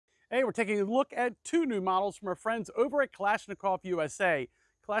Hey, we're taking a look at two new models from our friends over at Kalashnikov USA.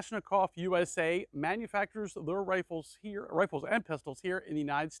 Kalashnikov USA manufactures their rifles and pistols here in the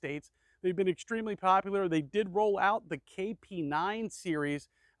United States. They've been extremely popular. They did roll out the KP-9 series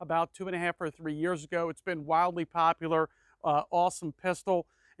about 2.5 or 3 years ago. It's been wildly popular, awesome pistol.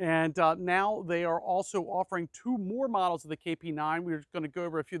 And now they are also offering two more models of the KP-9. We're going to go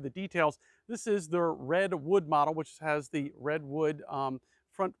over a few of the details. This is their red wood model, which has the red wood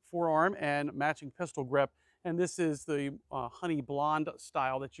front forearm and matching pistol grip. And this is the honey blonde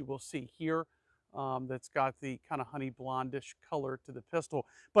style that you will see here. That's got the kind of honey blondish color to the pistol,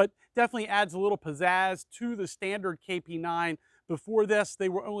 but definitely adds a little pizzazz to the standard KP-9. Before this, they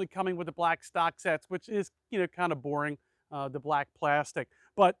were only coming with the black stock sets, which is, kind of boring, the black plastic.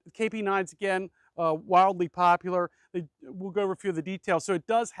 But KP-9s, again, wildly popular. We'll go over a few of the details. So it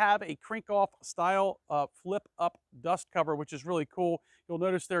does have a crink-off style flip-up dust cover, which is really cool. You'll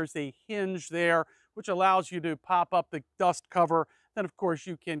notice there's a hinge there, which allows you to pop up the dust cover. Then, of course,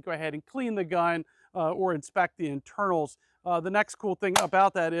 you can go ahead and clean the gun or inspect the internals. The next cool thing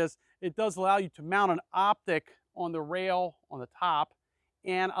about that is it does allow you to mount an optic on the rail on the top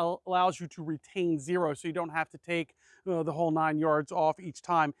and allows you to retain zero, so you don't have to take the whole 9 yards off each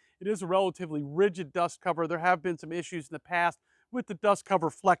time. It is a relatively rigid dust cover. There have been some issues in the past with the dust cover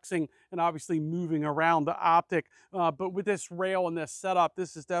flexing and obviously moving around the optic. But with this rail and this setup,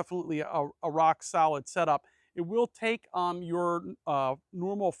 this is definitely a rock solid setup. It will take your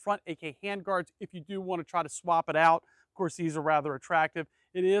normal front AK handguards if you do want to try to swap it out. Of course, these are rather attractive.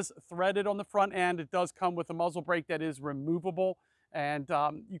 It is threaded on the front end. It does come with a muzzle brake that is removable, and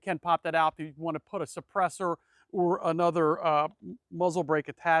you can pop that out if you want to put a suppressor or another muzzle brake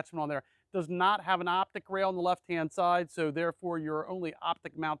attachment on there. It does not have an optic rail on the left-hand side, so therefore your only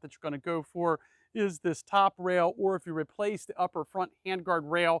optic mount that you're going to go for is this top rail, or if you replace the upper front handguard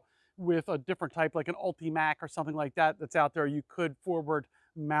rail with a different type, like an Ultimac or something like that that's out there, you could forward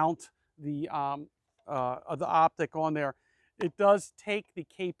mount the optic on there. It does take the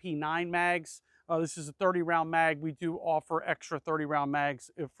KP-9 mags. This is a 30-round mag. We do offer extra 30-round mags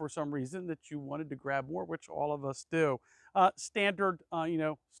if for some reason that you wanted to grab more, which all of us do. Standard,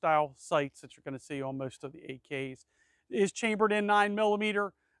 style sights that you're going to see on most of the AKs. It is chambered in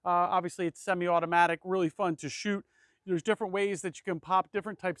 9mm. Obviously, it's semi-automatic, really fun to shoot. There's different ways that you can pop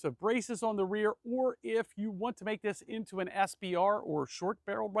different types of braces on the rear, or if you want to make this into an SBR or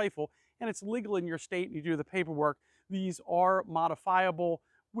short-barreled rifle, and it's legal in your state and you do the paperwork, these are modifiable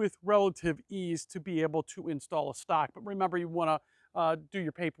with relative ease to be able to install a stock. But remember, you want to do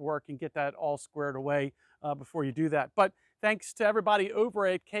your paperwork and get that all squared away before you do that. But thanks to everybody over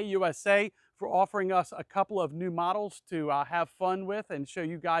at KUSA for offering us a couple of new models to have fun with and show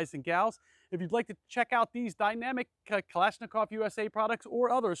you guys and gals. If you'd like to check out these dynamic Kalashnikov USA products or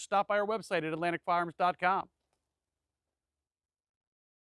others, stop by our website at AtlanticFirearms.com.